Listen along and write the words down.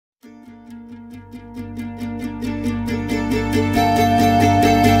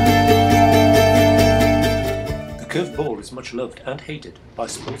curved ball is much loved and hated by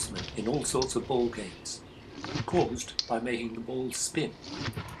sportsmen in all sorts of ball games, caused by making the ball spin,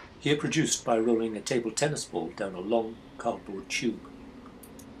 here produced by rolling a table tennis ball down a long cardboard tube.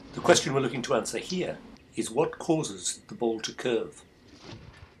 The question we're looking to answer here is what causes the ball to curve.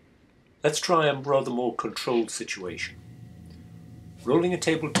 Let's try a rather more controlled situation. Rolling a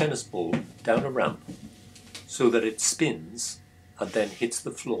table tennis ball down a ramp so that it spins and then hits the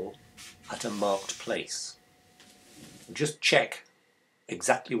floor at a marked place. Just check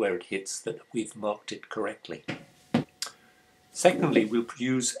exactly where it hits that we've marked it correctly. Secondly, we'll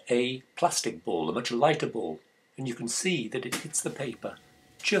use a plastic ball, a much lighter ball, and you can see that it hits the paper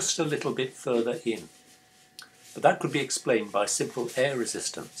just a little bit further in. But that could be explained by simple air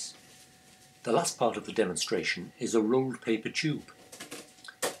resistance. The last part of the demonstration is a rolled paper tube,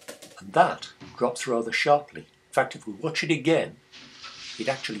 and that drops rather sharply. In fact, if we watch it again, it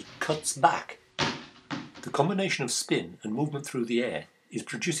actually cuts back. The combination of spin and movement through the air is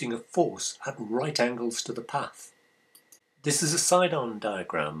producing a force at right angles to the path. This is a side-on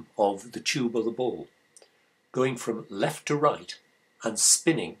diagram of the tube or the ball, going from left to right and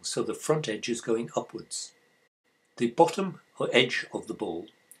spinning so the front edge is going upwards. The bottom or edge of the ball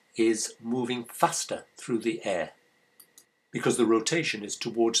is moving faster through the air because the rotation is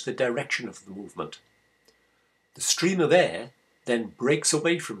towards the direction of the movement. The stream of air then breaks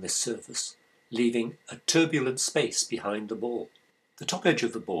away from this surface, leaving a turbulent space behind the ball. The top edge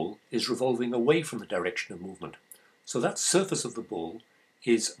of the ball is revolving away from the direction of movement, so that surface of the ball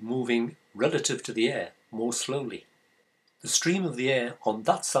is moving relative to the air more slowly. The stream of the air on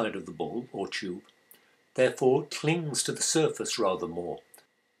that side of the ball or tube therefore clings to the surface rather more,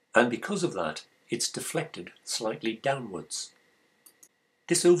 and because of that it's deflected slightly downwards.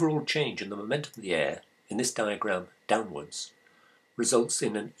 This overall change in the momentum of the air, in this diagram downwards, results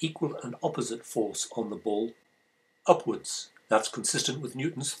in an equal and opposite force on the ball upwards. That's consistent with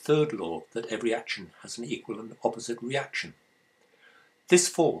Newton's third law that every action has an equal and opposite reaction. This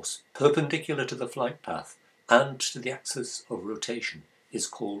force, perpendicular to the flight path and to the axis of rotation, is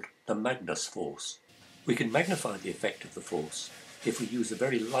called the Magnus force. We can magnify the effect of the force if we use a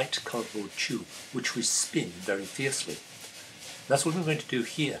very light cardboard tube which we spin very fiercely. That's what we're going to do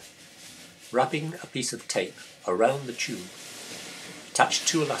here, wrapping a piece of tape around the tube, attach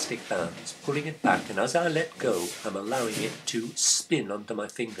two elastic bands, pulling it back, and as I let go, I'm allowing it to spin under my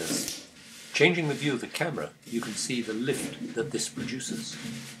fingers. Changing the view of the camera, you can see the lift that this produces.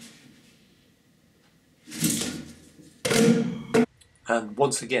 And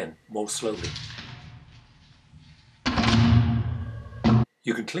once again, more slowly.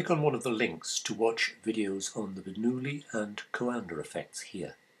 You can click on one of the links to watch videos on the Bernoulli and Coanda effects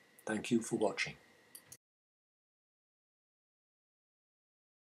here. Thank you for watching.